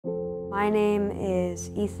My name is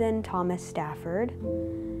Ethan Thomas Stafford,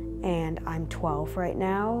 and I'm 12 right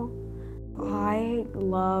now. I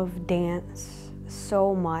love dance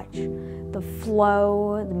so much. The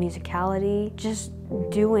flow, the musicality, just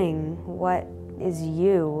doing what is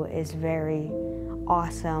you is very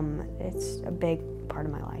awesome. It's a big part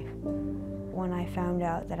of my life. When I found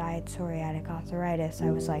out that I had psoriatic arthritis,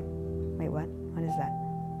 I was like, wait, what? What is that?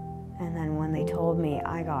 And then when they told me,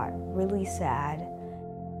 I got really sad.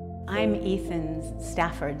 I'm Ethan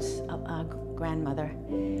Stafford's grandmother.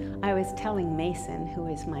 I was telling Mason, who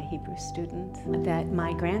is my Hebrew student, that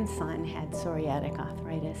my grandson had psoriatic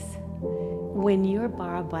arthritis. When you're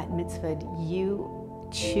bar bat mitzvahed, you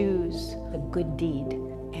choose a good deed.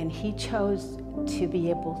 And he chose to be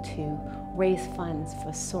able to raise funds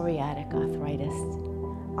for psoriatic arthritis.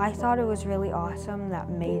 I thought it was really awesome that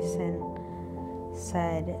Mason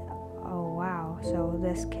said, oh wow, so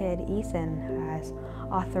this kid, Ethan, has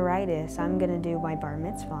arthritis. I'm gonna do my bar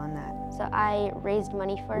mitzvah on that. So I raised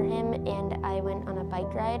money for him and I went on a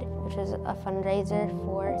bike ride, which was a fundraiser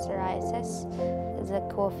for psoriasis. It's a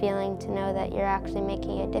cool feeling to know that you're actually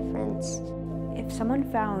making a difference. If someone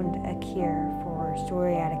found a cure for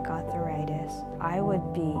psoriatic arthritis, I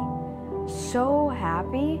would be so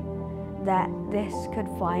happy that this could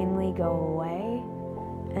finally go away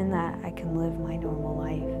and that I can live my normal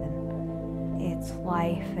life. And it's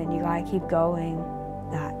life and you gotta keep going.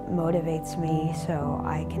 That motivates me, so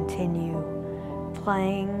I continue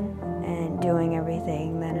playing and doing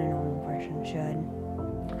everything that a normal person should.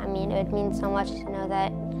 I mean, it would mean so much to know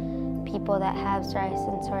that people that have psoriasis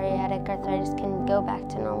and psoriatic arthritis can go back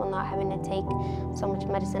to normal, not having to take so much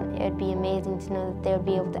medicine. It would be amazing to know that they would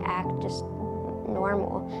be able to act just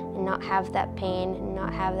normal and not have that pain and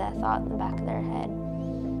not have that thought in the back of their head.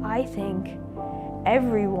 I think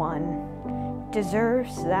everyone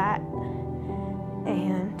deserves that,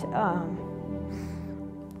 and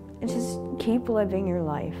just keep living your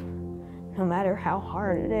life, no matter how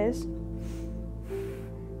hard it is.